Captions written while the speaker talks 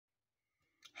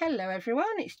Hello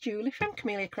everyone, it's Julie from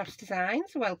Camelia Crafts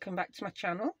Designs. Welcome back to my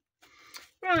channel.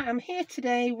 Right, I'm here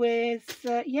today with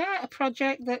a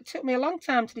project that took me a long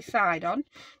time to decide on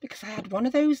because I had one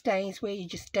of those days where you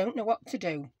just don't know what to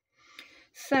do.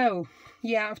 So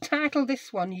yeah, I've titled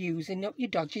this one Using Up Your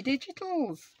Dodgy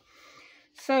Digitals.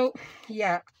 So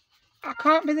yeah, I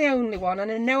can't be the only one,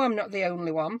 and I know I'm not the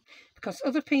only one because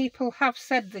other people have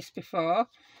said this before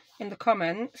in the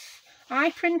comments.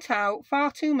 I print out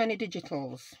far too many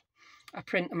digitals. I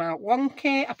print them out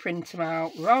wonky, I print them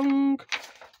out wrong,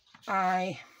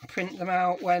 I print them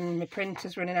out when my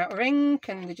printer's running out of ink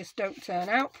and they just don't turn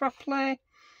out properly.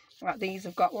 Like these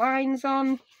have got lines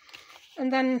on,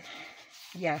 and then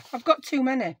yeah, I've got too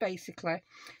many basically.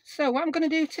 So what I'm going to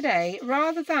do today,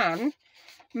 rather than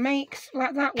make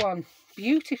like that one,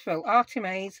 beautiful arty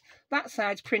maze, that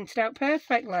side's printed out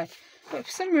perfectly, but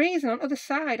for some reason on the other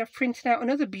side I've printed out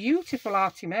another beautiful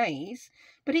arty maze,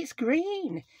 but it's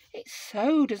green. It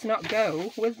so does not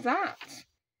go with that.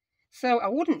 So I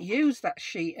wouldn't use that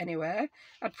sheet anywhere.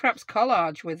 I'd perhaps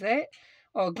collage with it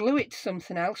or glue it to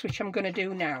something else, which I'm going to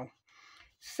do now.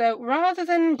 So rather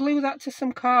than glue that to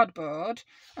some cardboard,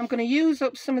 I'm going to use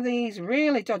up some of these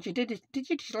really dodgy dodgy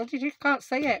digitals,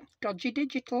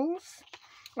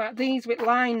 like these with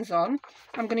lines on.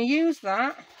 I'm going to use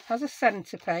that as a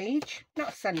centre page,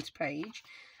 not a centre page.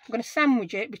 I'm going to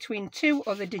sandwich it between two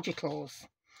other digitals.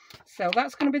 So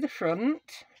that's going to be the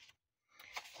front.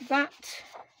 That's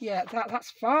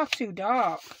far too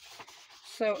dark.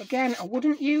 So again, I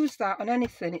wouldn't use that on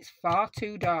anything. It's far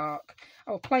too dark.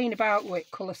 I was playing about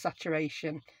with colour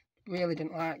saturation. Really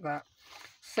didn't like that.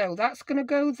 So that's going to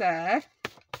go there.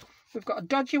 We've got a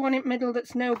dodgy one in the middle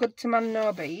that's no good to man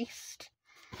nor beast.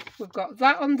 We've got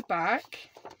that on the back.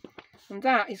 And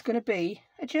that is going to be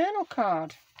a journal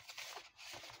card.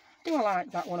 Do I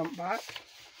like that one on the back?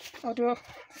 Or do I...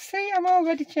 See, I'm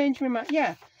already changing my mind.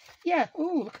 Yeah.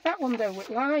 Ooh, look at that one though with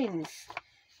lines.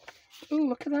 Ooh,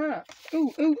 look at that.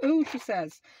 Ooh, she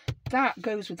says. That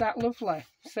goes with that lovely.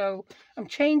 So I'm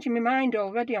changing my mind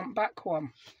already on the back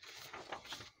one.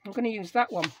 I'm going to use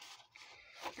that one.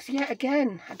 So yet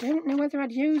again, I don't know whether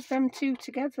I'd use them two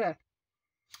together.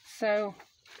 So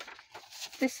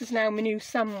this is now my new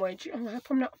sandwich. I hope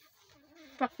I'm not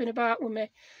faffing about with me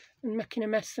and making a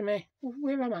mess of me.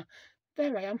 Where am I?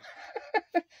 There I am.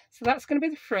 So that's going to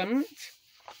be the front.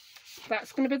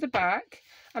 That's going to be the back.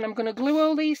 And I'm going to glue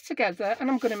all these together and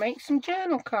I'm going to make some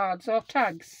journal cards or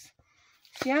tags.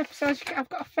 So yeah, so as you can, I've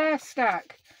got a fair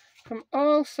stack from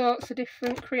all sorts of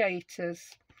different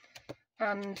creators.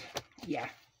 And yeah,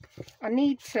 I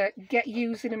need to get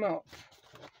using them up.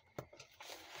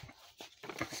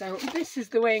 So this is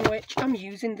the way in which I'm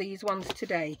using these ones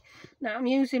today. Now I'm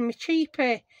using my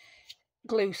cheaper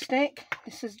glue stick.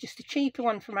 This is just a cheaper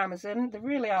one from Amazon. They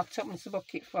really are tuppence a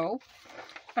bucket full.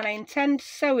 And I intend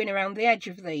sewing around the edge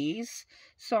of these,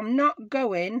 so I'm not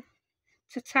going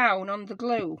to town on the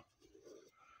glue.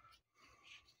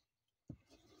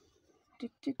 I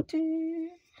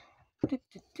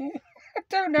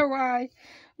don't know why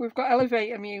we've got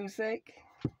elevator music.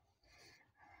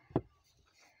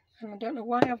 And I don't know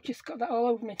why I've just got that all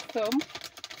over my thumb.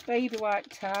 Baby wipe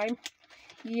time.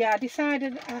 Yeah, I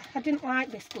decided I didn't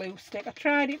like this glue stick. I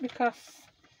tried it because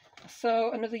I saw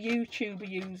another YouTuber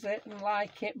use it and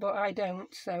like it, but I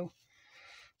don't. So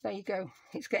there you go.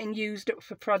 It's getting used up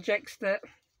for projects that,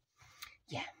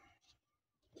 yeah.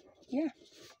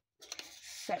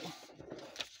 So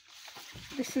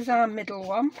this is our middle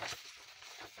one.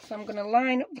 So I'm going to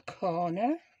line up the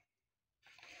corner.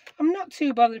 I'm not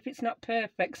too bothered if it's not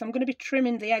perfect, because I'm going to be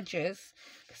trimming the edges,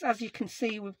 because as you can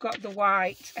see we've got the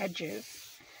white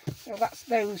edges. So that's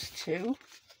those two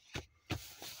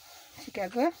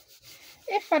together.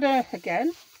 If I'd have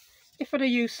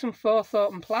used some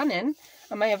forethought and planning,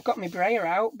 I may have got my brayer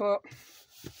out, but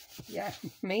yeah,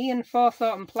 me and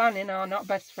forethought and planning are not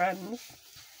best friends.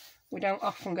 We don't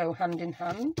often go hand in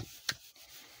hand.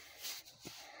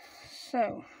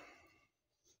 So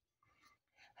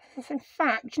in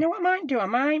fact, do you know what I might do? I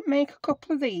might make a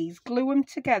couple of these, glue them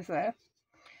together,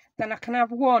 then I can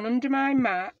have one under my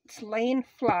mat, laying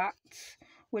flat,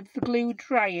 with the glue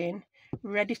drying,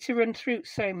 ready to run through the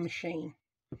sewing machine.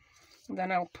 And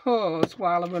then I'll pause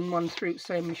while I run one through the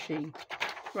sewing machine.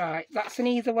 Right, that's an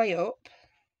either way up.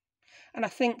 And I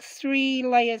think 3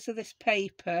 layers of this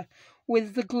paper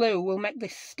with the glue will make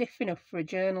this stiff enough for a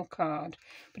journal card,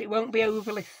 but it won't be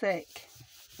overly thick.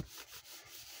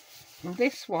 And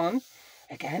this one,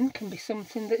 again, can be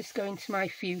something that is going to my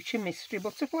future mystery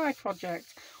butterfly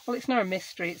project. Well, it's not a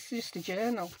mystery, it's just a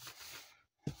journal.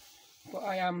 But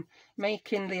I am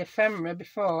making the ephemera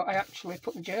before I actually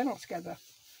put the journal together.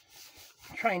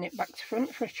 trying it back to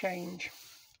front for a change.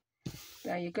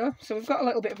 There you go. So we've got a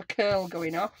little bit of a curl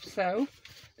going off. So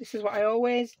this is what I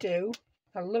always do.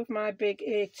 I love my big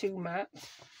A2 mat.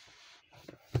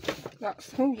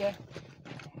 That's, oh yeah,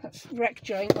 that's wreck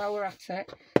joint while we're at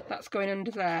it. That's going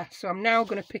under there. So I'm now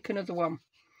going to pick another one.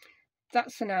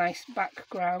 That's a nice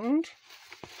background.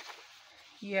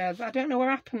 Yeah, I don't know what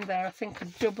happened there. I think I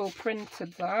double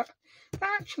printed that.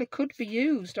 That actually could be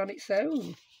used on its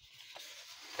own.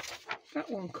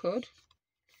 That one could.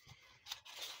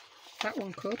 That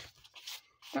one could.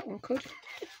 That one could.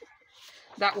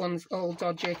 That one's all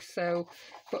dodgy, so,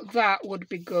 but that would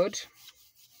be good.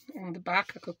 On the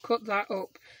back, I could cut that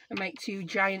up and make 2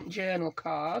 giant journal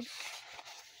cards.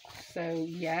 So,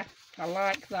 yeah, I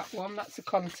like that one. That's a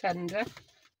contender.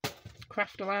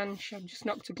 Craft a Lanch. I've just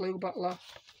knocked a glue bottle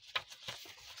off.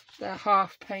 They're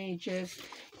half pages.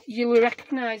 You'll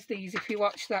recognise these if you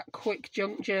watch that quick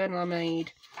junk journal I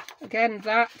made. Again,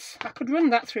 that I could run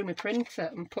that through my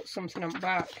printer and put something on the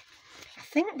back. I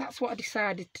think that's what I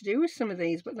decided to do with some of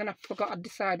these, but then I forgot I'd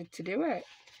decided to do it.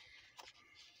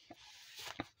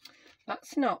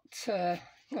 That's not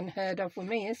unheard of with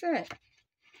me, is it?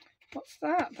 What's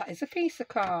that? That is a piece of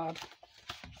card.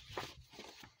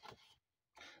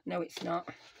 No, it's not.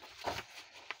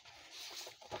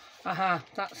 Aha,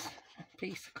 that's a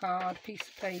piece of card, piece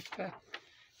of paper.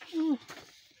 Do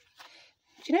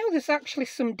you know there's actually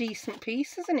some decent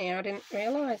pieces in here? I didn't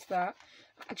realise that.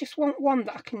 I just want one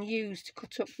that I can use to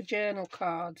cut up the journal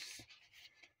cards.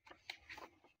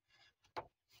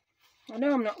 I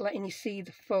know I'm not letting you see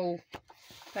the full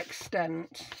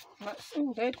extent.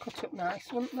 Oh, they'd cut up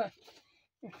nice, wouldn't they?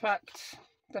 In fact,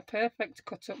 they're perfect to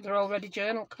cut up. They're already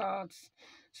journal cards,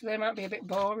 so they might be a bit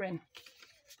boring.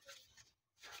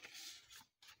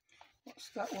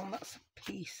 What's that one? That's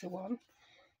a piece of one.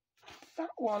 That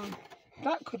one,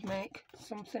 that could make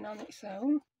something on its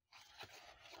own.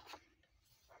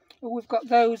 Oh, we've got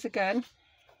those again.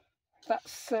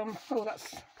 That's oh,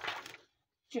 that's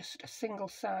just a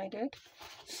single-sided.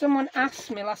 Someone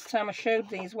asked me last time I showed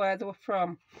these where they were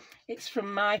from. It's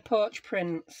from My Porch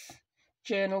Prints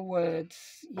journal words,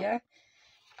 yeah.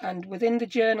 And within the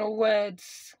journal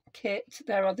words kit,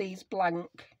 there are these blank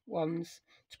ones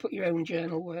to put your own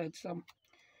journal words on.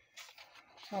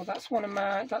 Oh, that's one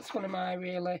of my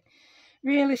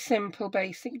really simple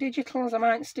basic digitals. I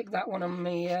might stick that one on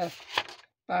me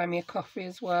buy me a coffee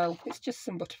as well. It's just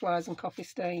some butterflies and coffee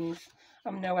stains.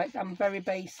 I'm very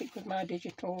basic with my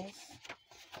digitals.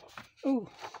 Oh,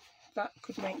 that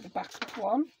could make the back of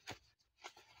one.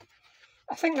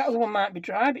 I think that other one might be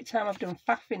dry by the time I've done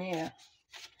faff in here.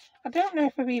 I don't know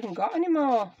if I've even got any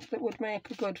more that would make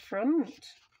a good front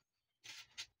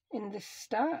in this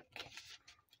stack.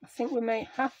 I think we may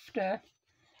have to.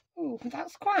 Oh,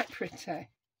 that's quite pretty.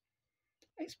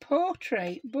 It's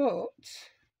portrait, but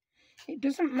it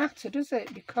doesn't matter, does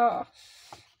it? Because,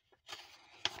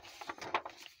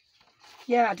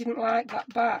 yeah, I didn't like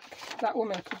that back. That will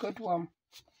make a good one.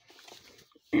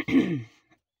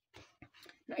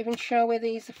 Not even sure where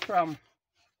these are from.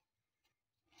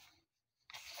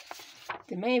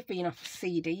 They may have been off a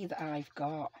CD that I've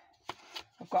got.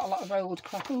 I've got a lot of old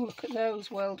clock. Oh, look at those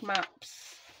world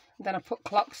maps. And then I put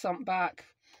clocks on back.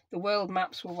 The world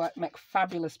maps will make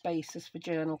fabulous bases for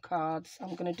journal cards.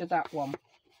 I'm going to do that one.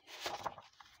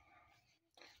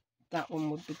 That one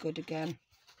would be good again.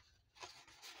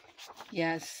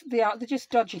 Yes, they're just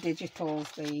dodgy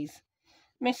digitals, these.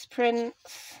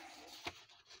 Misprints.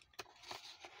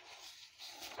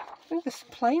 I think there's some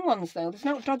plain ones though. There's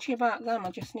no dodgy about them.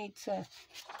 I just need to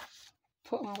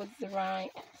put them with the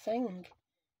right thing.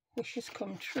 Wishes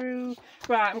come true.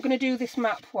 Right, I'm going to do this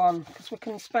map one because we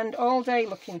can spend all day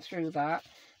looking through that.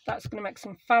 That's going to make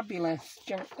some fabulous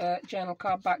journal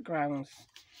card backgrounds.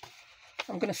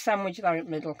 I'm going to sandwich that in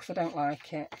the middle because I don't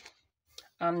like it.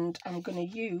 And I'm going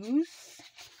to use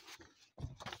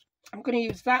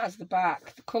that as the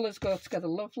back. The colours go together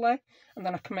lovely. And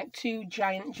then I can make 2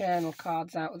 giant journal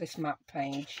cards out of this map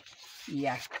page.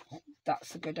 Yeah,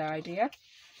 that's a good idea.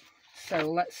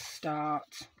 So let's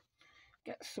start.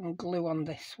 Get some glue on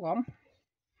this one.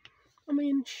 Am I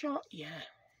in shot? Yeah.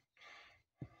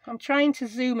 I'm trying to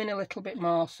zoom in a little bit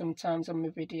more sometimes on my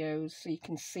videos so you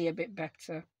can see a bit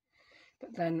better.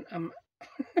 But then I'm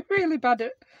really bad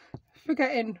at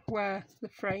forgetting where the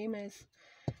frame is.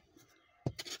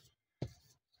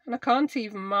 And I can't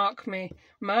even mark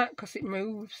because it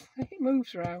moves. It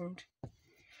moves around.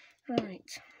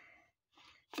 Right.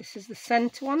 This is the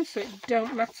centre one, so it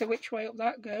don't matter which way up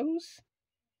that goes.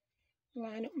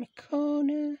 Line up my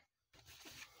corner.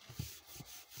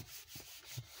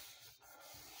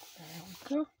 There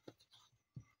we go.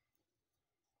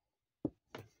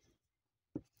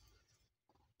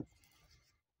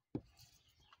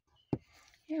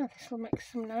 Yeah, this will make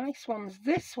some nice ones.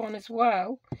 This one as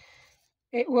well,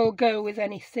 it will go with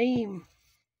any theme.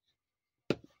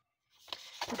 I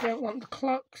don't want the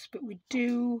clocks, but we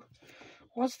do.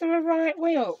 Was there a right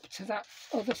way up to that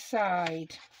other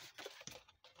side?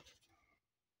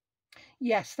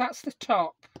 Yes, that's the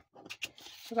top.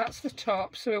 So that's the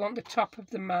top. So we want the top of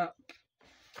the map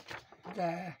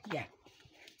there. Yeah.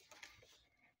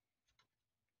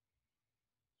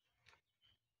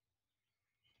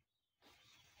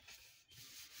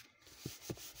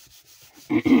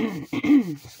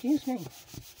 Excuse me.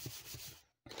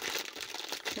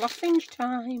 Lozenge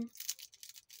time.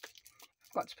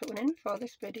 I've got to put one in for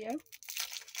this video.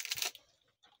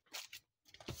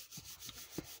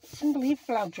 It's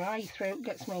unbelievable how dry your throat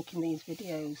gets making these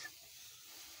videos.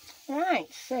 Right,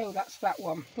 so that's that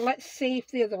one. Let's see if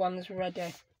the other one's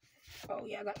ready. Oh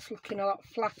yeah, that's looking a lot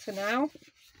flatter now.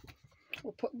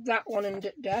 We'll put that one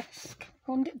under desk.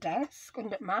 Under desk?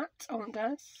 Under mat? On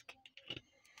desk?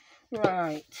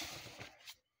 Right.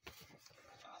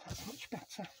 Oh, that's much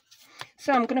better.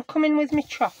 So I'm going to come in with my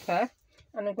chopper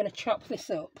and I'm going to chop this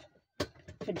up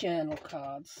for journal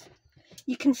cards.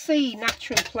 You can see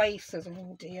natural places,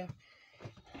 oh dear,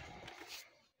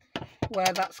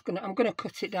 where that's going to, I'm going to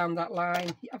cut it down that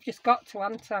line. I've just got to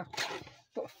enter.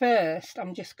 But first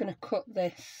I'm just going to cut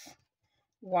this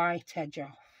white edge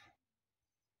off.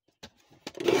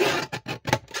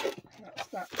 That's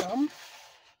that done.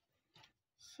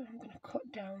 So I'm going to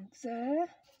cut down there.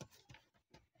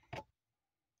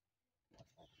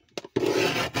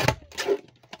 That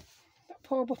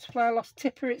poor butterfly lost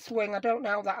tip of its wing. I don't know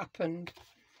how that happened.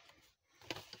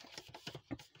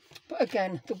 But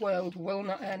again, the world will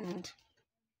not end.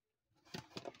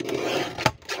 That's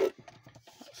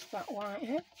that white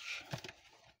edge.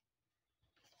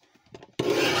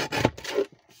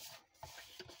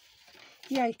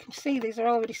 Yeah, you can see these are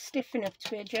already stiff enough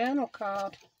to be a journal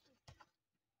card.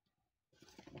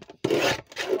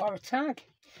 Or a tag.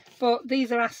 But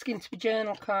these are asking to be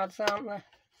journal cards, aren't they?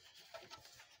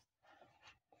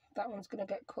 That one's going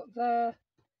to get cut there.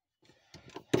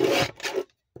 Let's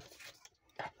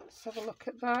have a look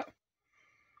at that.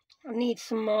 I need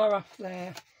some more off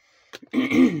there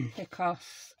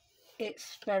because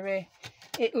it's very,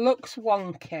 it looks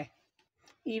wonky.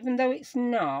 Even though it's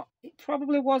not, it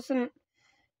probably wasn't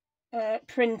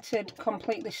printed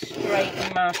completely straight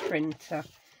in my printer.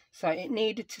 So it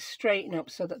needed to straighten up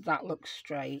so that that looks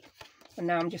straight. And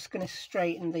now I'm just going to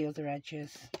straighten the other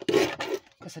edges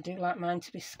because I do like mine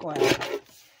to be square.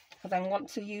 I then want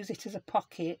to use it as a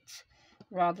pocket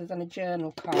rather than a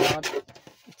journal card.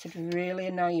 It'd really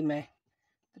annoy me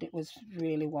that it was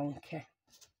really wonky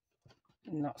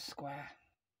and not square.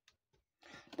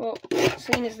 But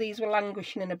seeing as these were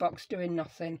languishing in a box doing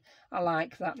nothing, I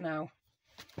like that now.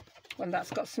 When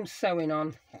that's got some sewing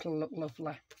on, it'll look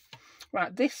lovely.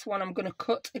 Right, this one I'm going to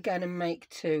cut again and make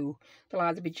two. They'll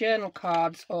either be journal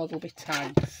cards or they'll be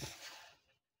tags.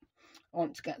 I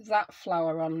want to get that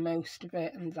flower on most of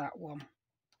it and that one.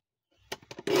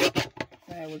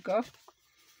 There we go.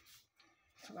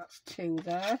 So that's two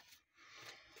there.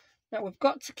 Now we've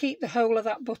got to keep the whole of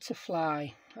that butterfly,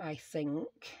 I think.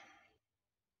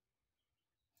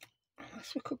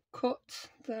 Unless we could cut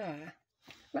there.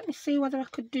 Let me see whether I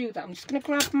could do that. I'm just going to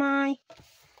grab my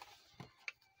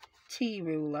tea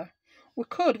ruler. We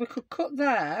could cut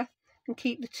there and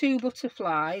keep the two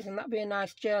butterflies, and that'd be a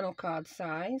nice journal card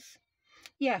size.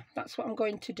 Yeah, that's what I'm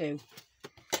going to do.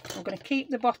 I'm going to keep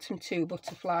the bottom two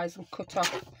butterflies and cut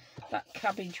off that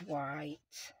cabbage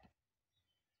white.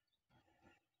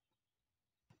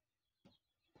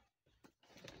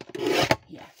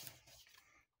 Yeah.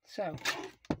 So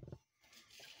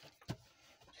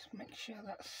just make sure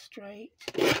that's straight.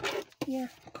 Yeah,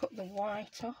 cut the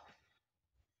white off.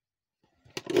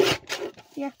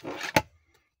 Yeah,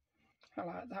 I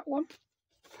like that one.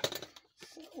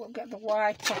 So we'll get the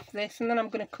white off this, and then I'm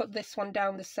going to cut this one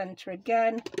down the centre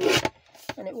again,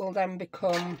 and it will then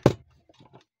become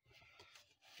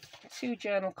two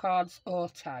journal cards or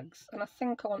tags. And I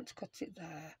think I want to cut it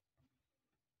there.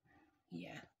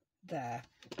 Yeah, there.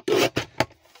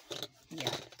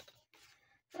 Yeah.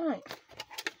 Right.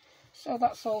 So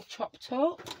that's all chopped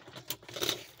up.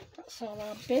 That's all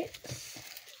our bits.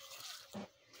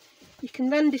 You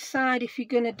can then decide if you're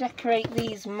going to decorate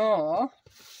these more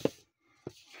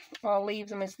or leave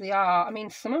them as they are. I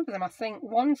mean, some of them, I think,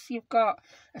 once you've got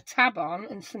a tab on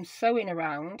and some sewing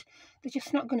around, they're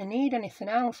just not going to need anything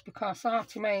else because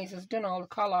Artie Mays has done all the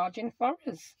collaging for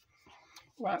us.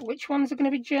 Right, which ones are going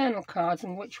to be journal cards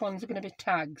and which ones are going to be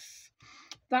tags?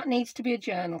 That needs to be a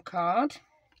journal card.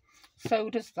 So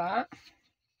does that.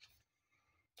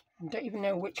 I don't even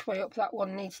know which way up that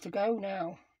one needs to go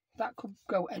now. That could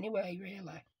go anyway,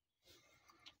 really.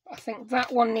 I think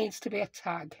that one needs to be a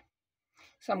tag.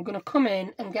 So I'm going to come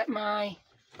in and get my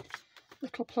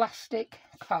little plastic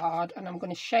card, and I'm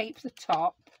going to shape the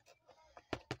top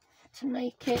to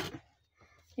make it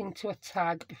into a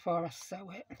tag before I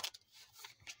sew it.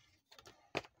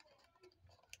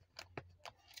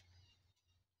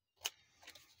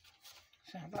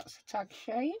 So that's a tag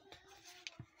shape.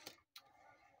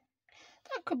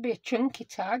 That could be a chunky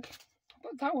tag,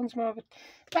 but that one's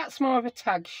that's more of a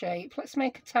tag shape. Let's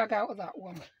make a tag out of that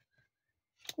one.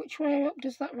 Which way up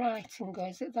does that writing go?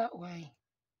 Is it that way?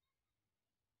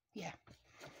 Yeah,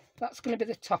 that's going to be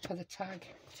the top of the tag.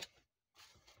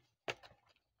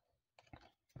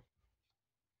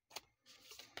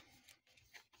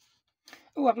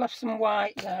 Oh, I've left some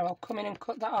white there. I'll come in and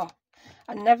cut that off.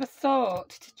 I never thought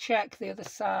to check the other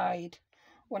side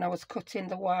when I was cutting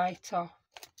the white off.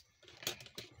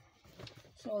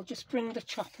 So I'll just bring the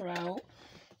chopper out.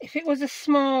 If it was a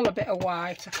smaller bit of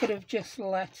white, I could have just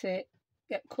let it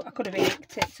get cut. I could have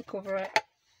inked it to cover it.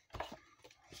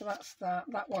 So that's that.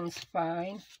 That one's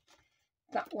fine.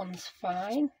 That one's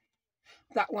fine.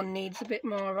 That one needs a bit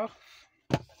more off.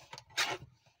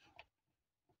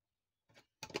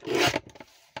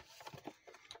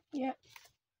 Yeah,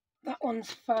 that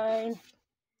one's fine.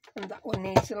 And that one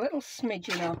needs a little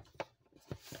smidgen off.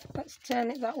 Let's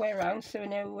turn it that way around so we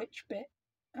know which bit,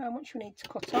 how much we need to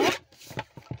cut off.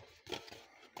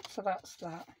 So that's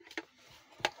that.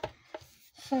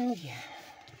 So yeah,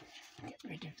 get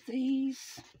rid of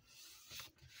these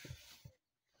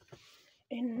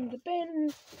in the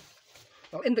bin.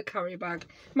 Well, in the carrier bag.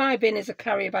 My bin is a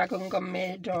carrier bag hung on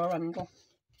my door handle.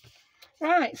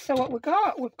 Right, so what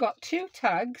we've got 2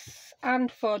 tags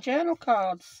and 4 journal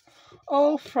cards,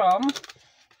 all from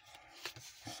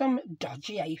some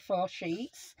dodgy A4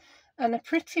 sheets and a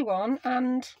pretty one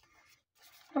and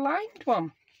a lined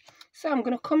one. So I'm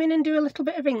going to come in and do a little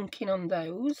bit of inking on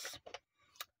those,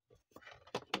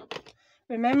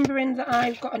 remembering that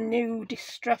I've got a new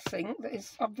distress ink that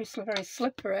is obviously very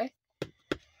slippery.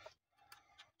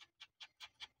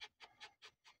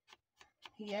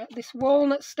 Yeah, this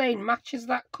walnut stain matches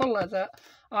that colour that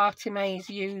Artimaze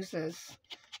uses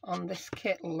on this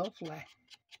kit. Lovely.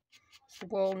 It's the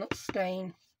walnut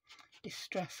stain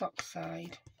distress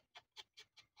oxide.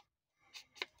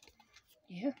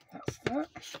 Yeah, that's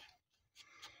that.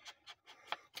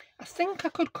 I think I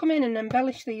could come in and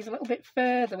embellish these a little bit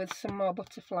further with some more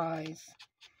butterflies.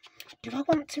 Do I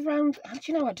want to round? How do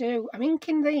you know I do? I'm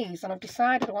inking these and I've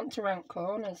decided I want to round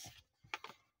corners.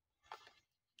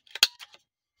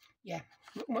 Yeah,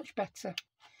 look much better.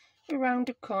 The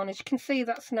rounded corners. You can see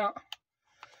that's not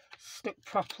stuck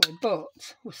properly,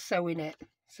 but we're sewing it,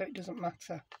 so it doesn't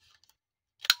matter.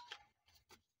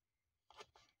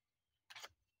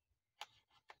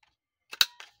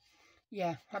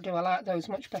 Yeah, I do. I like those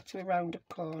much better with rounded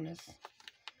corners.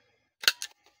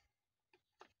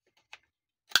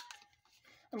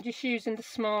 I'm just using the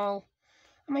small.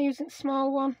 Am I using the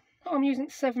small one? Oh, I'm using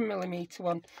the 7mm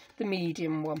one, the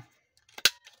medium one.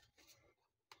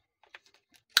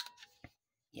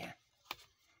 Yeah.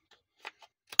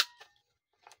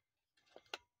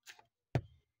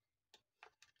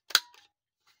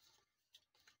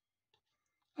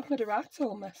 I've made a right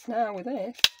old mess now with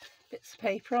this. Bits of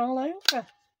paper all over.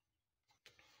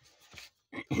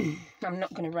 I'm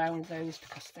not going to round those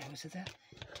because those are the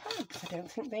tags. I don't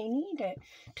think they need it.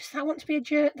 Does that want to be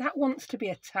that wants to be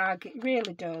a tag? It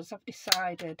really does. I've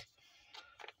decided.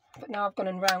 But now I've gone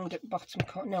and round at bottom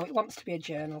corner. No, it wants to be a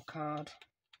journal card.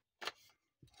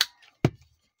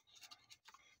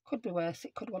 Could be worse.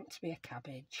 It could want to be a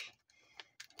cabbage.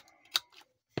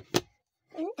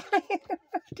 Oh,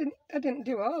 I didn't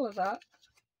do all of that.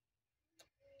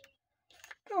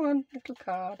 Go on, little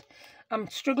card. I'm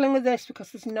struggling with this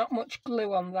because there's not much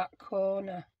glue on that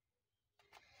corner.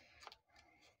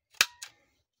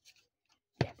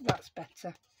 Yeah, that's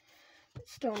better. It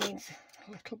still needs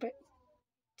a little bit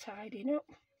tidying up.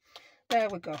 There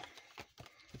we go.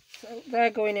 So they're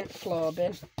going into the floor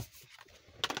bin.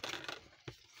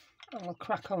 And we'll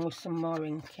crack on with some more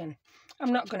inking.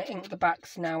 I'm not going to ink the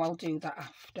backs now. I'll do that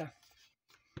after.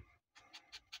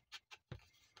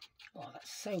 Oh,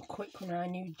 that's so quick when I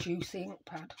new juicy ink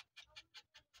pad.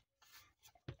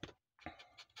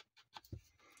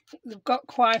 They've got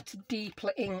quite a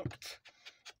deeply inked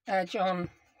edge on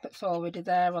that's already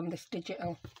there on this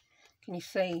digital. Can you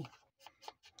see?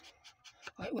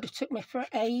 Oh, it would have took me for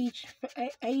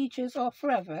ages or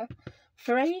forever.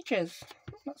 For ages.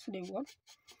 That's a new one.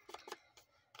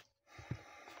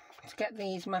 To get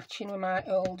these matching with my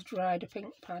old dried up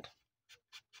ink pad.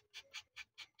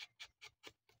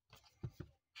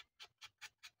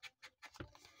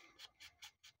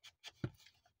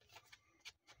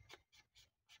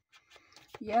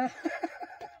 Yeah.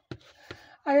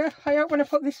 I hope when I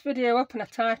put this video up and I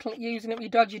title it using up your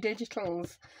dodgy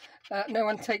digitals, no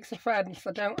one takes offence.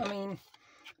 I mean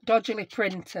dodgily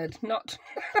printed, not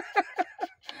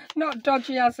not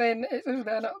dodgy as in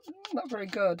they're not very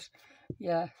good.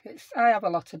 Yeah, I have a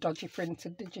lot of dodgy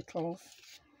printed digitals.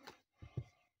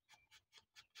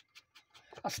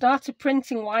 I started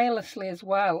printing wirelessly as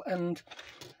well, and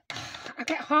I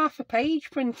get half a page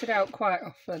printed out quite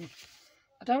often.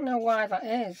 I don't know why that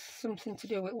is. Something to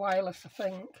do with wireless, I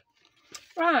think.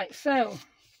 Right, so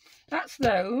that's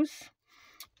those.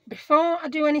 Before I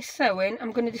do any sewing,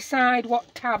 I'm going to decide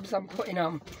what tabs I'm putting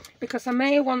on, because I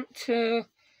may want to...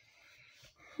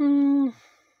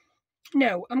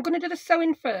 No, I'm going to do the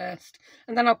sewing first,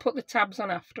 and then I'll put the tabs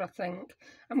on after, I think.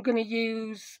 I'm going to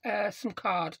use some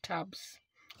card tabs.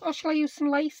 Or shall I use some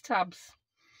lace tabs?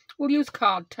 We'll use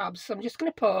card tabs, so I'm just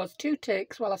going to pause 2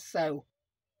 ticks while I sew.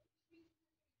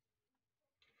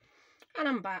 And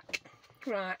I'm back.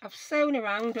 Right, I've sewn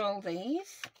around all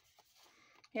these.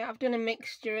 Yeah, I've done a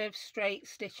mixture of straight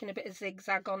stitch and a bit of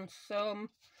zigzag on some.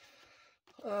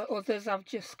 Others I've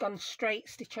just gone straight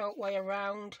stitch all the way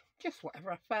around, just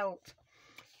whatever I felt.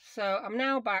 So I'm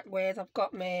now back with, I've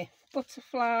got my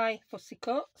butterfly fussy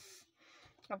cuts,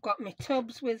 I've got my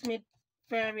tubs with my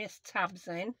various tabs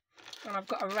in, and I've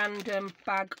got a random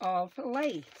bag of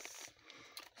lace.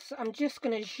 So I'm just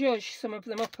going to zhuzh some of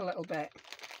them up a little bit.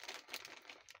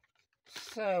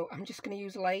 So I'm just going to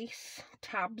use lace,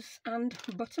 tabs and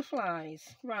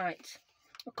butterflies. Right,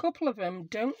 a couple of them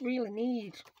don't really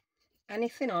need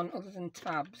anything on other than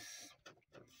tabs.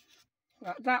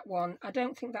 Like that one, I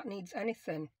don't think that needs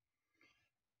anything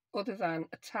other than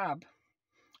a tab.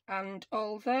 And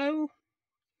although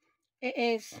it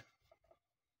is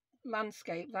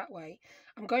landscape that way,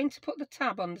 I'm going to put the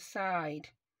tab on the side.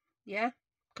 Yeah,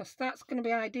 because that's going to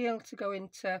be ideal to go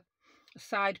into a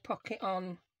side pocket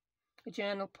on a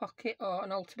journal pocket or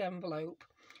an altered envelope.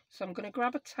 So I'm going to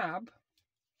grab a tab,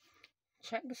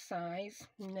 check the size.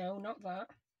 No, not that.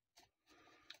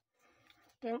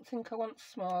 Don't think I want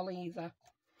small either.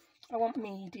 I want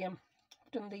medium.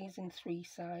 I've done these in 3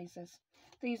 sizes.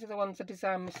 These are the ones I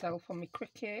designed myself on my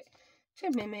Cricut to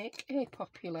mimic a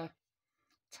popular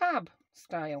tab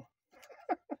style.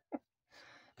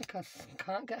 Because I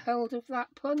can't get hold of that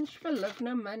punch for love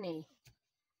nor money.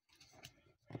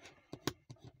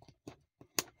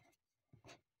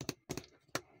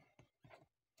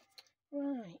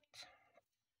 Right,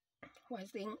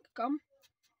 where's the ink gone?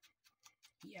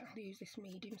 Yeah, I'll use this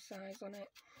medium size on it.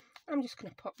 I'm just going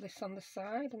to pop this on the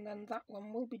side and then that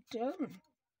one will be done.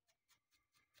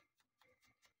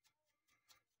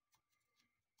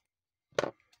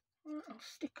 I'll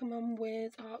stick them on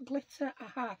with art glitter.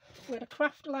 Aha, we had a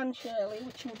craft lunch early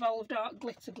which involved art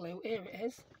glitter glue. Here it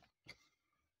is.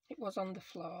 It was on the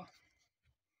floor.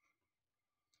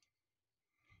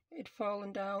 It had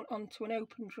fallen down onto an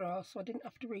open drawer, so I didn't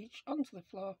have to reach onto the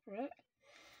floor for it.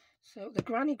 So the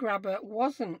granny grabber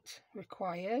wasn't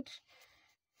required.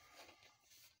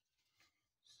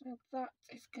 So that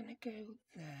is going to go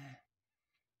there.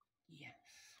 Yes.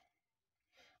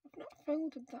 I've not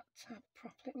folded that tab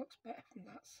properly. It looks better from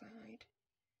that side.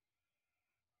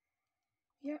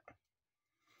 Yeah,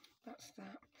 that's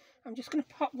that. I'm just going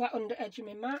to pop that under edge of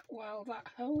my mat while that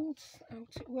holds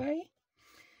out of way.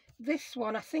 This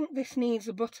one, I think this needs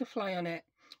a butterfly on it.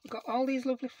 We've got all these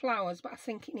lovely flowers, but I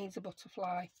think it needs a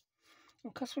butterfly.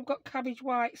 And because we've got cabbage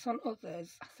whites on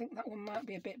others, I think that one might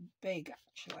be a bit big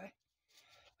actually.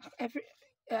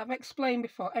 I've explained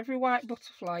before, every white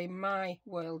butterfly in my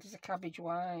world is a cabbage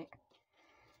white.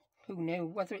 Who knew?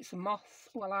 Whether it's a moth,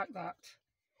 oh I like that.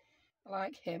 I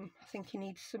like him. I think he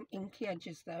needs some inky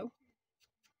edges though.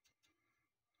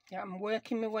 Yeah, I'm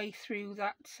working my way through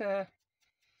that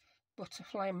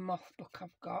butterfly and moth book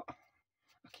I've got.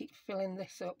 I keep filling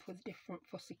this up with different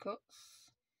fussy cuts.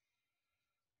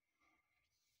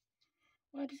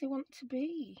 Where does he want to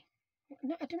be?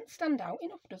 No, I didn't stand out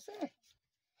enough, does it?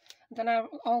 And then I've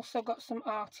also got some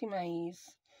Artie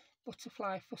Maze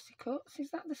butterfly fussy cuts. Is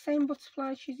that the same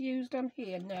butterfly she's used on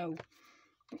here? No,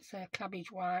 it's a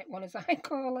cabbage white one, as I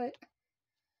call it.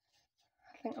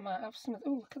 I think I might have some of...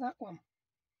 Oh, look at that one.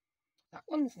 That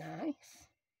one's nice.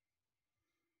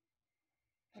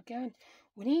 Again,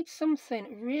 we need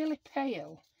something really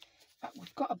pale. In fact,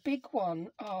 we've got a big one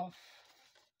of...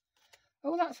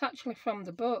 Oh, that's actually from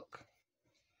the book.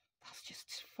 That's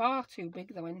just far too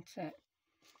big though, isn't it?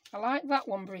 I like that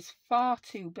one, but it's far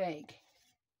too big.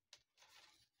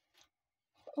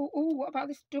 Oh, what about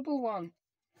this double one?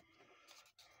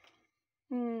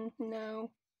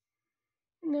 No.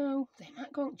 No, they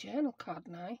might go on journal card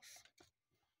nice.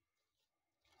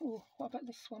 Oh, what about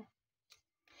this one?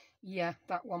 Yeah,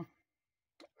 that one.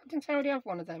 Didn't I already have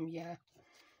one of them? Yeah.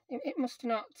 It must have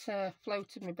not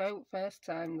floated my boat first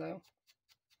time though.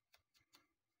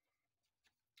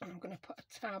 I'm going to put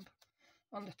a tab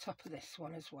on the top of this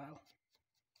one as well.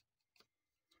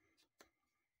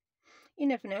 You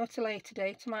never know, at a later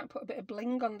date I might put a bit of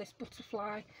bling on this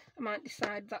butterfly. I might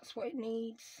decide that's what it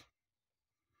needs.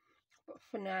 But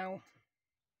for now,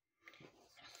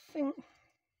 I think,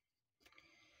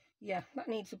 yeah, that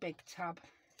needs a big tab.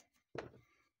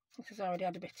 This has already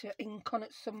had a bit of ink on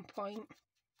at some point.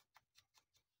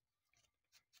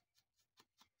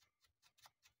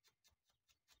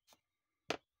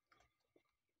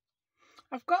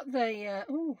 I've got the,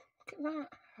 oh, look at that.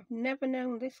 I've never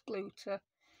known this glue to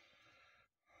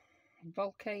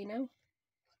volcano.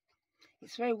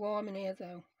 It's very warm in here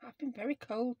though. I've been very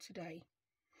cold today.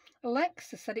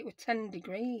 Alexa said it was 10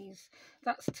 degrees.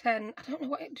 That's 10. I don't know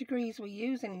what degrees we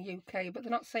use in the UK, but they're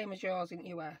not same as yours in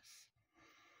US.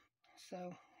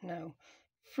 So, no.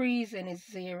 Freezing is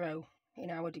 0 in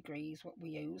our degrees, what we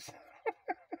use.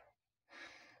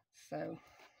 So,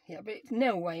 yeah, but it's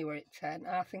no way we're at 10.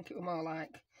 I think it was more like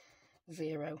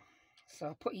 0. So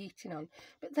I put heating on.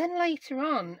 But then later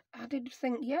on, I did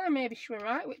think, yeah, maybe she was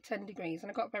right with 10 degrees,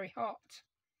 and I got very hot.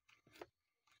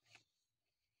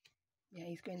 Yeah,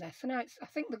 he's going there. So now I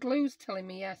think the glue's telling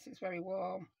me, yes, it's very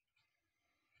warm.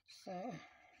 So,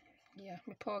 yeah,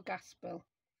 my poor gas bill.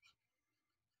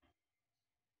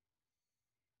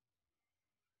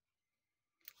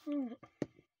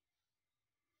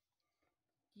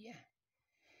 Yeah.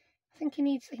 I think he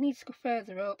needs to go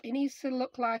further up. He needs to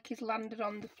look like he's landed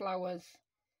on the flowers.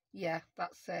 Yeah,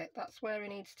 that's it. That's where he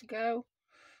needs to go.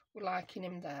 We're liking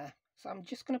him there. So I'm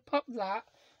just going to pop that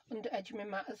under edge of my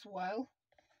mat as well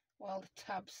while the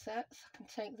tab sets. I can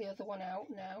take the other one out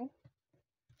now.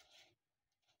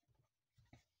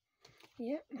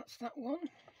 Yep, that's that one.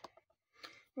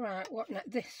 Right, what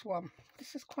next? This one.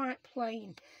 This is quite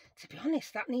plain. To be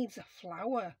honest, that needs a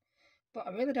flower. But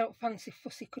I really don't fancy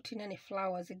fussy cutting any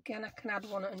flowers. Again, I can add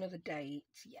one at another date.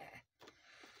 Yeah.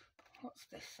 What's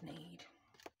this need?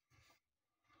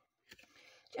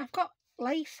 I've got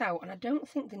lace out and I don't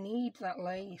think they need that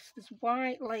lace. There's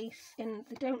white lace in.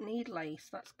 They don't need lace.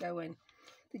 That's going.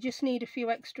 They just need a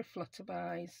few extra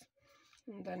flutterbys.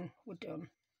 And then we're done.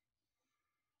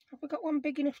 Have we got one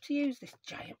big enough to use this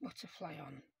giant butterfly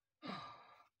on?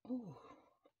 Oh,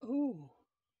 ooh.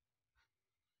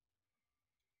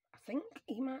 I think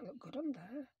he might look good on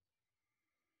there.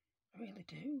 I really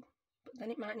do. But then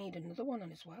it might need another one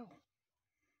on as well.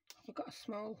 Have we got a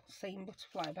small seam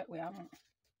butterfly? I bet we haven't.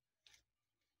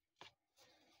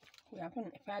 We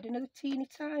haven't. If I had another teeny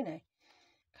tiny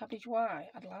cabbage white,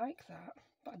 I'd like that.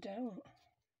 But I don't.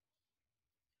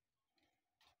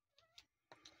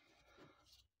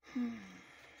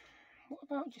 What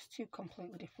about just two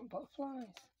completely different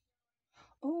butterflies?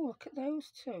 Oh, look at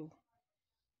those two.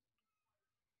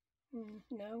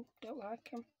 No, don't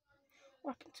like them.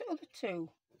 What happened to other two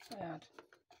I had?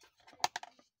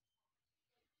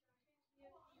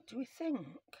 Do we think?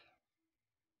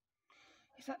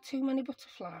 Is that too many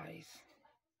butterflies?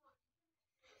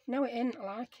 No, it ain't. I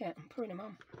like it. I'm putting them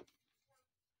on.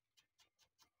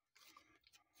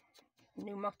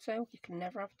 New motto, you can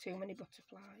never have too many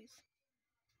butterflies.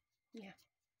 Yeah.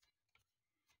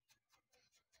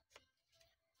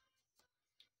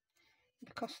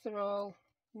 Because they're all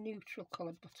neutral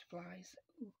coloured butterflies,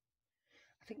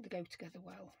 I think they go together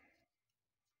well.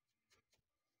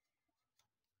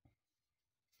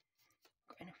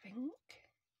 Got anything?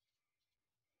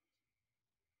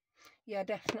 Yeah,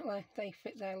 definitely. They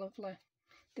fit there lovely.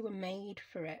 They were made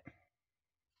for it.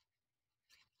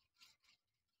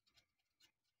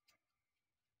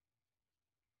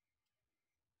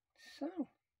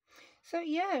 So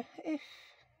yeah, if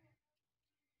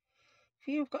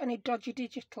you've got any dodgy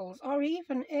digitals, or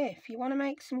even if you want to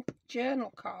make some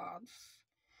journal cards,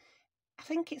 I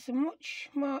think it's a much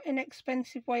more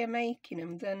inexpensive way of making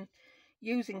them than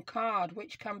using card,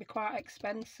 which can be quite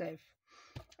expensive.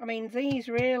 I mean, these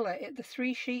really, the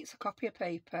 3 sheets of copy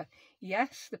paper,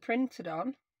 yes, they're printed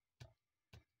on.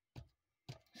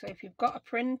 So if you've got a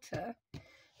printer,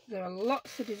 there are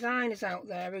lots of designers out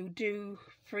there who do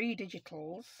free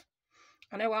digitals.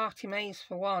 I know Artie Mays,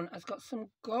 for one, has got some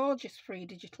gorgeous free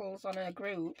digitals on her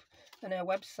group and her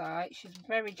website. She's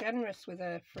very generous with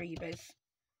her freebies,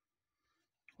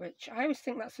 which I always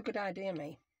think that's a good idea,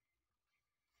 me.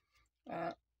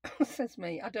 Says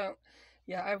me, I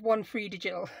have one free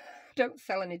digital. I don't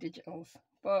sell any digitals,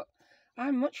 but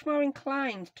I'm much more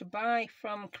inclined to buy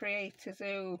from creators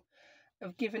who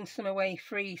have given some away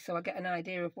free, so I get an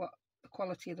idea of what the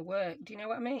quality of the work. Do you know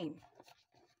what I mean?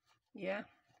 Yeah.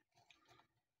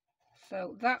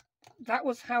 So that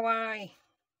was how I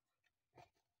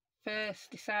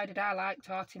first decided I liked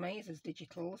Artemaza's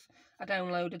digitals. I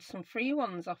downloaded some free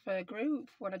ones off her group,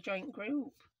 a joint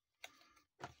group.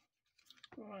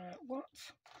 Right, what?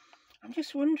 I'm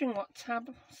just wondering what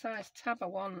size tab I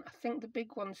want. I think the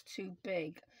big one's too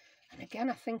big. And again,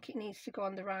 I think it needs to go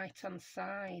on the right-hand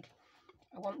side.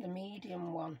 I want the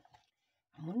medium one.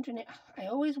 I'm wondering it. I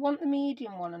always want the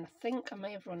medium one, and I think I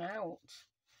may have run out.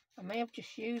 I may have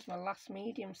just used my last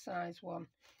medium size one.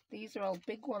 These are all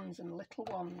big ones and little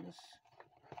ones.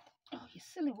 Oh, you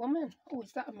silly woman. Oh,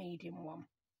 is that a medium one?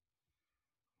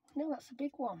 No, that's a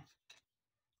big one.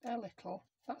 They're little.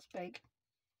 That's big.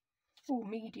 Oh,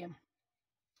 medium.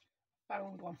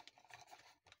 Found one.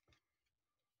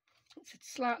 It's a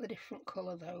slightly different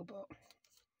colour though, but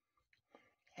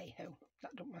hey ho,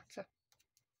 that don't matter.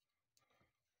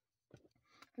 I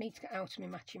need to get out of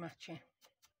my matchy. Do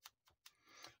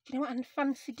you know what I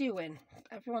fancy doing?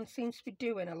 Everyone seems to be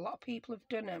doing. A lot of people have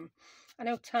done them. I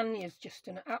know Tania's just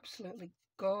done an absolutely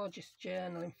gorgeous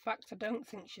journal. In fact, I don't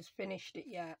think she's finished it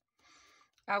yet.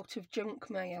 Out of junk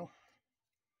mail.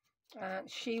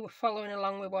 She was following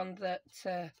along with one that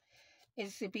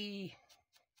Izzy B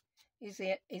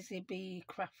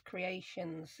Craft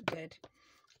Creations did.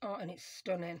 Oh, and it's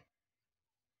stunning.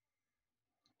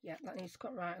 Yeah, that needs to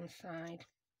go right hand side.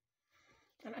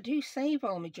 And I do save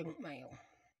all my junk mail.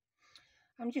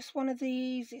 I'm just one of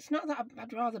these. It's not that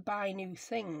I'd rather buy new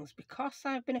things, because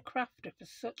I've been a crafter for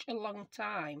such a long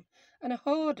time and a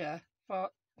hoarder for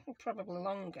probably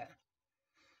longer.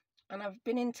 And I've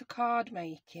been into card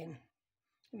making,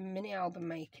 mini album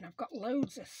making. I've got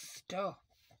loads of stuff.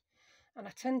 And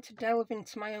I tend to delve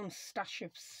into my own stash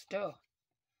of stuff.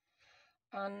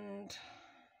 And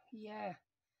yeah,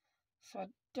 so I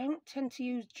don't tend to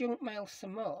use junk mail so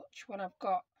much when I've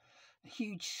got a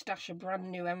huge stash of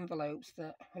brand new envelopes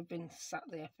that have been sat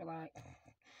there for like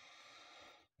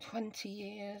 20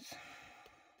 years.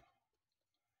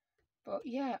 But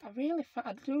yeah, I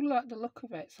do like the look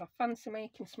of it, so I fancy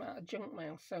making some out of junk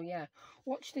mail. So yeah,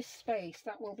 watch this space,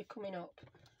 that will be coming up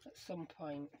at some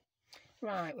point.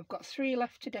 Right, we've got 3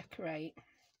 left to decorate.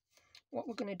 What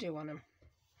we're going to do on them.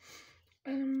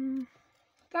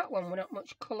 That one we're not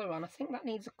much colour on. I think that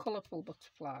needs a colourful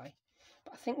butterfly.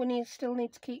 But I think we still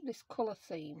need to keep this colour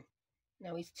theme.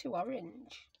 No, he's too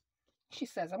orange. She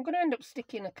says, I'm going to end up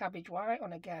sticking a cabbage white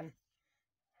on again.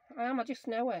 I just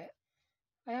know it.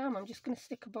 I'm just going to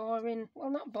stick a boring, well,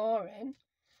 not boring.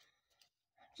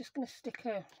 I'm just going to stick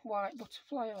a white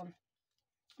butterfly on.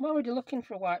 I'm already looking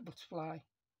for a white butterfly.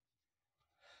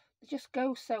 They just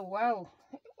go so well.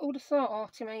 I would have thought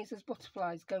Artemaza's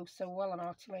butterflies go so well on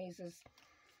Artemaza's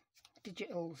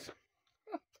digitals.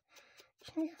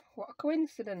 What a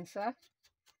coincidence, eh?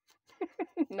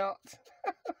 Not.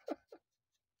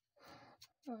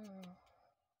 Oh.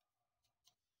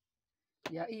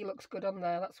 Yeah, he looks good on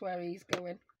there. That's where he's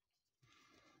going.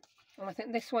 And I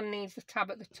think this one needs the tab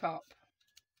at the top.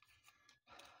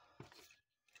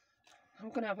 I'm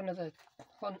going to have another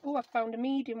one. Oh, I found a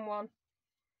medium one.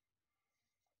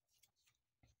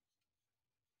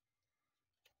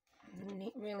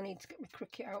 Really need to get my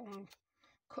Cricut out and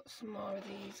cut some more of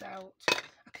these out.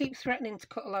 I keep threatening to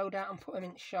cut a load out and put them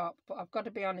in the shop, but I've got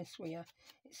to be honest with you,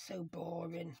 it's so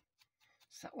boring.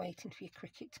 Sat waiting for your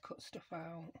Cricut to cut stuff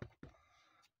out.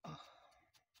 Oh.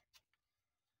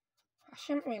 I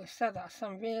shouldn't really say that. I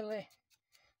sound really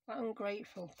like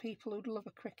ungrateful. People who'd love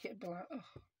a Cricut would be like,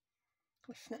 oh,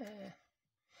 listen to her.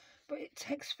 But it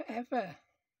takes forever.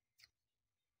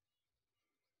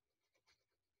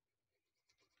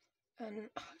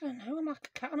 And I don't know, I'm like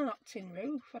a cat on an opt-in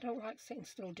roof. I don't like sitting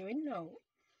still doing no.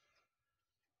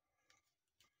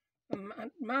 And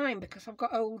mine, because I've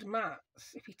got old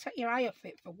mats, if you take your eye off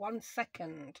it for 1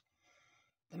 second,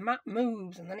 the mat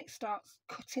moves and then it starts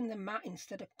cutting the mat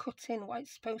instead of cutting what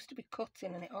it's supposed to be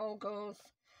cutting, and it all goes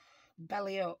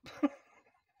belly up.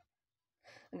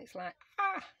 And it's like,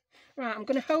 ah! Right, I'm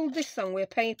going to hold this on with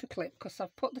a paper clip because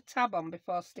I've put the tab on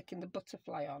before sticking the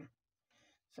butterfly on.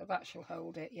 So that shall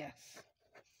hold it, yes.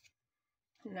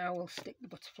 Now we'll stick the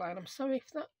butterfly on. I'm sorry if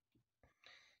that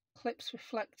clip's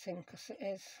reflecting because it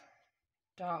is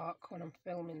dark when I'm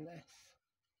filming this.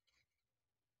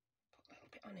 Put a little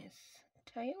bit on his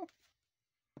tail.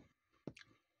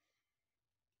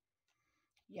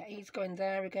 Yeah, he's going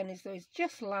there again as though he's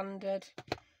just landed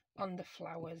on the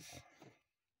flowers.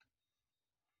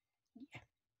 Yeah,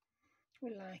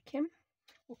 we like him.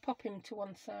 We'll pop him to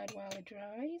one side while he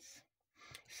dries.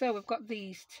 So we've got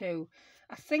these two.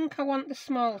 I think I want the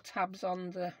small tabs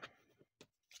on the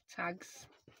tags.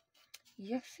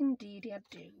 Yes, indeedy I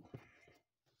do.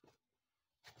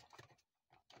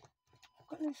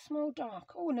 Got another small dark.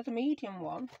 Oh, another medium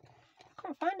one. I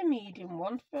can't find a medium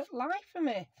one for life of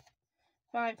me.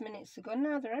 5 minutes ago.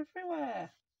 Now they're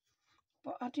everywhere.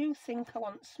 But I do think I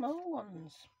want small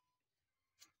ones.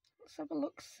 Let's have a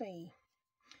look, see.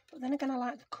 But then again, I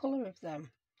like the colour of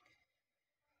them.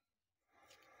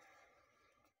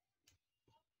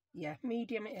 Yeah,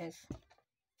 medium it is.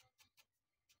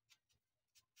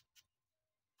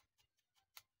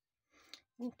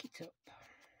 Ink it up.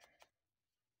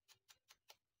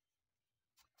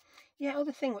 Yeah,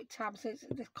 other thing with tabs is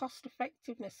the cost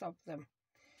effectiveness of them.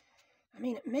 I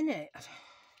mean, at minute,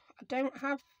 I don't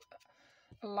have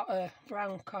a lot of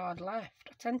brown card left.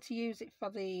 I tend to use it for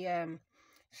the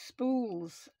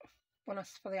spools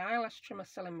for the eyelash trim I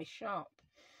sell in my shop.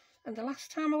 And the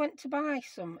last time I went to buy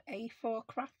some A4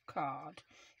 craft card,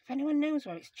 if anyone knows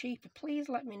where it's cheaper, please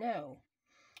let me know.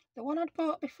 The one I'd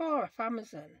bought before off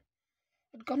Amazon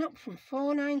had gone up from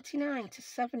 £4.99 to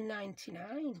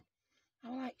 £7.99. I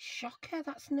was like, shocker,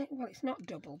 well, it's not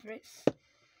double, but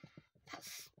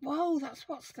whoa,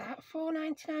 what's that?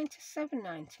 £4.99 to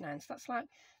 £7.99, so that's like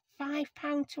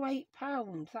 £5 to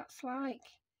 £8. That's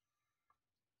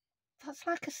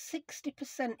like a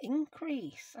 60%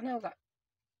 increase. I know that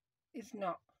is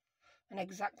not an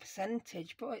exact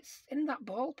percentage, but it's in that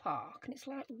ballpark, and it's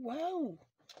like, whoa.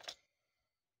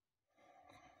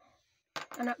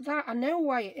 And at that, I know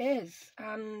why it is,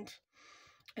 and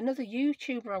another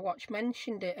YouTuber I watch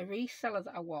mentioned it, a reseller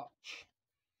that I watch.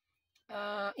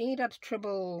 He'd had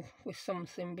trouble with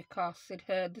something because he'd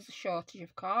heard there's a shortage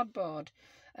of cardboard,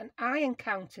 and I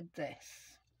encountered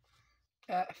this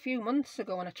a few months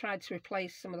ago when I tried to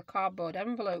replace some of the cardboard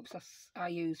envelopes I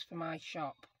use for my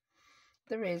shop.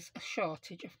 There is a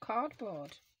shortage of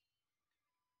cardboard.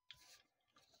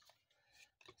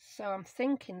 So I'm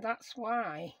thinking that's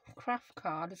why craft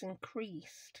card has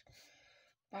increased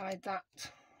by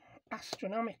that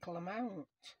astronomical amount.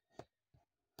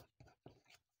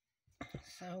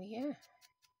 So yeah,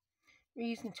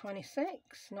 reason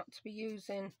 26, not to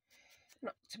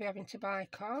be having to buy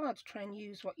cards. Try and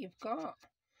use what you've got.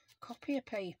 Copier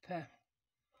paper,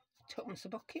 tuppence a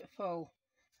bucket full.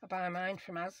 I buy mine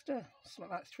from Asda,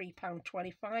 something like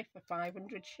 £3.25 for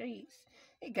 500 sheets.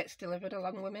 It gets delivered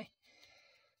along with me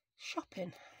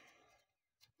shopping.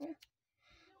 Yeah.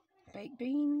 Baked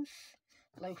beans,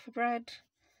 loaf of bread,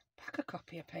 pack of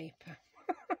copier paper.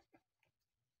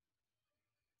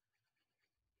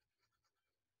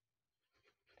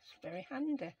 It's very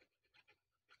handy.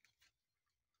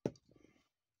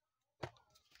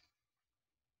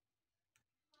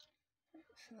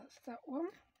 So that's that one.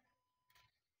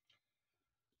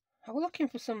 I was looking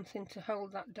for something to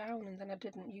hold that down, and then I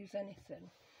didn't use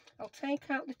anything. I'll take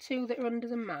out the two that are under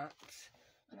the mat,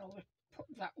 and I'll put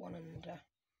that one under.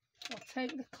 I'll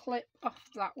take the clip off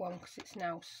that one because it's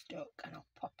now stuck, and I'll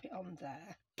pop it on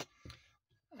there.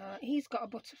 He's got a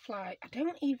butterfly. I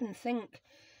don't even think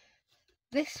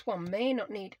this one may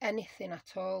not need anything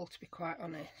at all, to be quite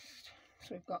honest.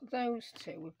 So we've got those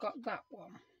two. We've got that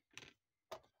one.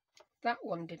 That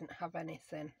one didn't have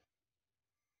anything.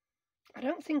 I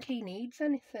don't think he needs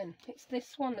anything. It's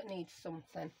this one that needs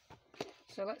something.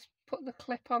 So let's put the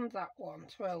clip on that one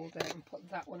to hold it and put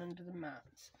that one under the mat.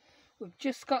 We've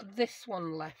just got this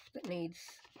one left that needs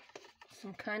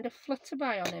some kind of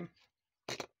flutterby on him.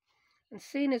 And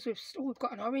seeing as we've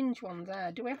got an orange one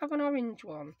there. Do we have an orange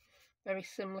one very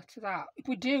similar to that?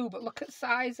 We do, but look at the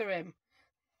size of him.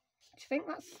 Do you think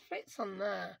that fits on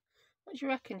there? What do you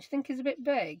reckon? Do you think he's a bit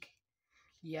big?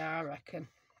 Yeah, I reckon.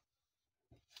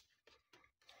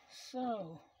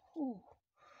 So,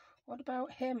 what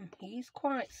about him? He's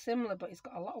quite similar, but he's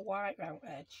got a lot of white round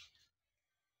edge.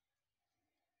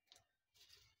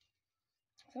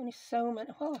 There's only so many.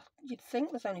 Well, you'd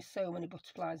think there's only so many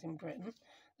butterflies in Britain.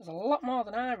 There's a lot more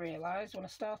than I realised when I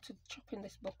started chopping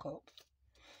this book up.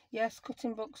 Yes,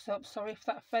 cutting books up. Sorry if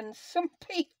that offends some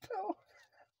people.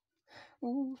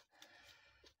 Ooh.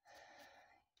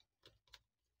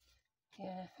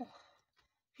 Yeah.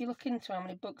 If you look into how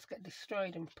many books get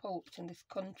destroyed and pulped in this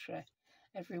country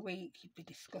every week, you'd be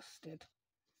disgusted.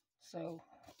 So,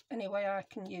 any way I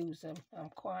can use them, I'm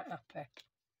quite happy.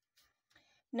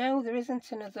 No, there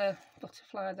isn't another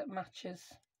butterfly that matches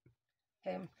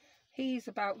him. He's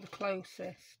about the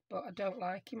closest, but I don't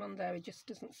like him on there. He just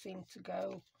doesn't seem to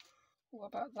go. What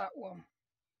about that one?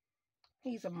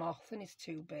 He's a moth and he's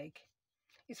too big.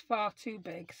 He's far too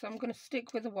big, so I'm going to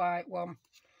stick with the white one.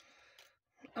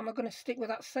 Am I going to stick with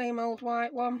that same old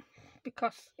white one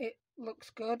because it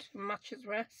looks good and matches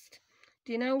rest?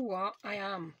 Do you know what? I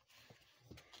am.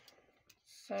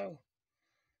 So,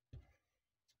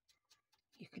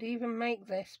 You could even make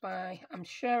this by, I'm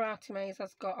sure Artie Mays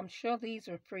has got, I'm sure these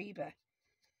are a freebie.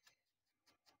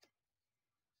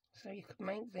 So you could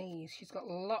make these. She's got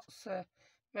lots of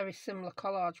very similar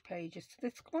collage pages.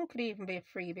 This one could even be a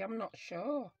freebie, I'm not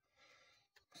sure.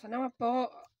 So now I've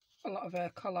bought a lot of her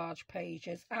collage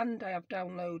pages and I have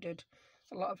downloaded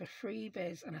a lot of her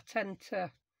freebies, and I tend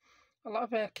to, a lot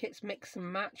of her kits mix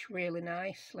and match really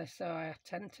nicely, so I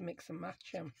tend to mix and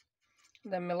match them.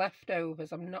 And then my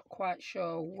leftovers, I'm not quite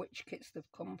sure which kits they've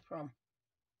come from.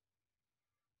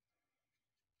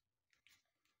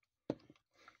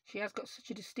 She has got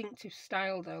such a distinctive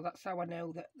style though, that's how I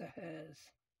know that they're hers.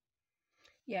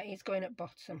 Yeah, he's going at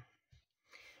bottom.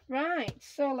 Right,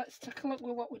 so let's take a look at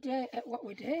what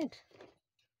we did.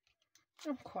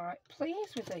 I'm quite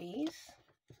pleased with these.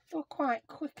 They were quite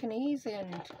quick and easy,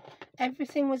 and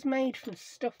everything was made from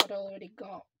stuff I'd already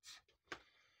got.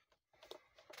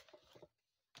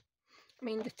 I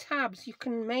mean, the tabs, you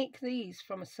can make these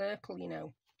from a circle, you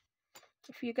know.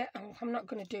 If you get, I'm not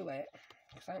going to do it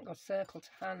because I haven't got a circle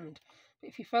to hand. But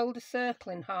if you fold a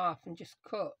circle in half and just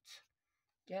cut,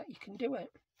 yeah, you can do it.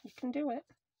 You can do it.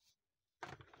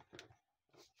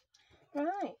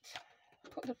 Right,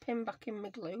 put the pin back in my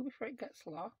glue before it gets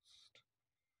lost.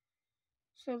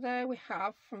 So there we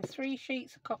have, from 3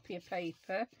 sheets of copy of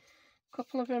paper, a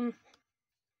couple of them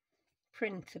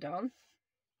printed on.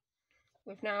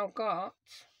 We've now got,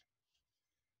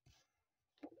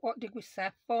 what did we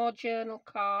say, 4 journal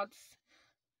cards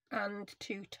and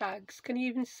 2 tags. Can you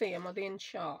even see them? Are they in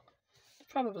shot?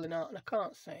 Probably not, and I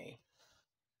can't see.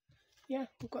 Yeah,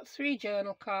 we've got 3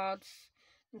 journal cards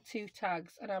and 2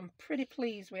 tags, and I'm pretty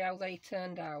pleased with how they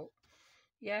turned out.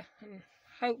 Yeah, and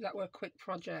I hope that were a quick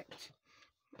project.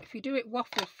 If you do it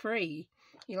waffle free,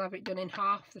 you'll have it done in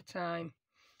half the time.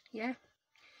 Yeah,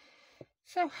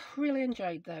 so really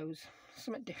enjoyed those,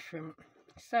 something different.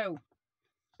 So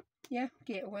yeah,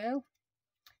 get well.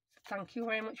 Thank you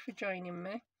very much for joining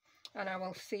me, and I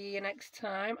will see you next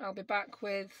time. I'll be back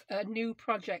with a new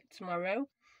project tomorrow,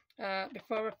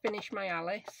 before I finish my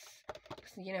Alice,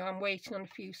 because you know I'm waiting on a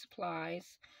few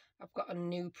supplies. I've got a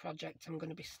new project I'm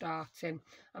going to be starting,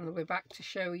 and I'll be back to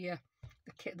show you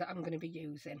the kit that I'm going to be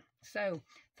using. So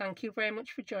thank you very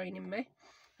much for joining me,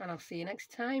 and I'll see you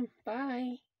next time.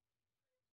 Bye.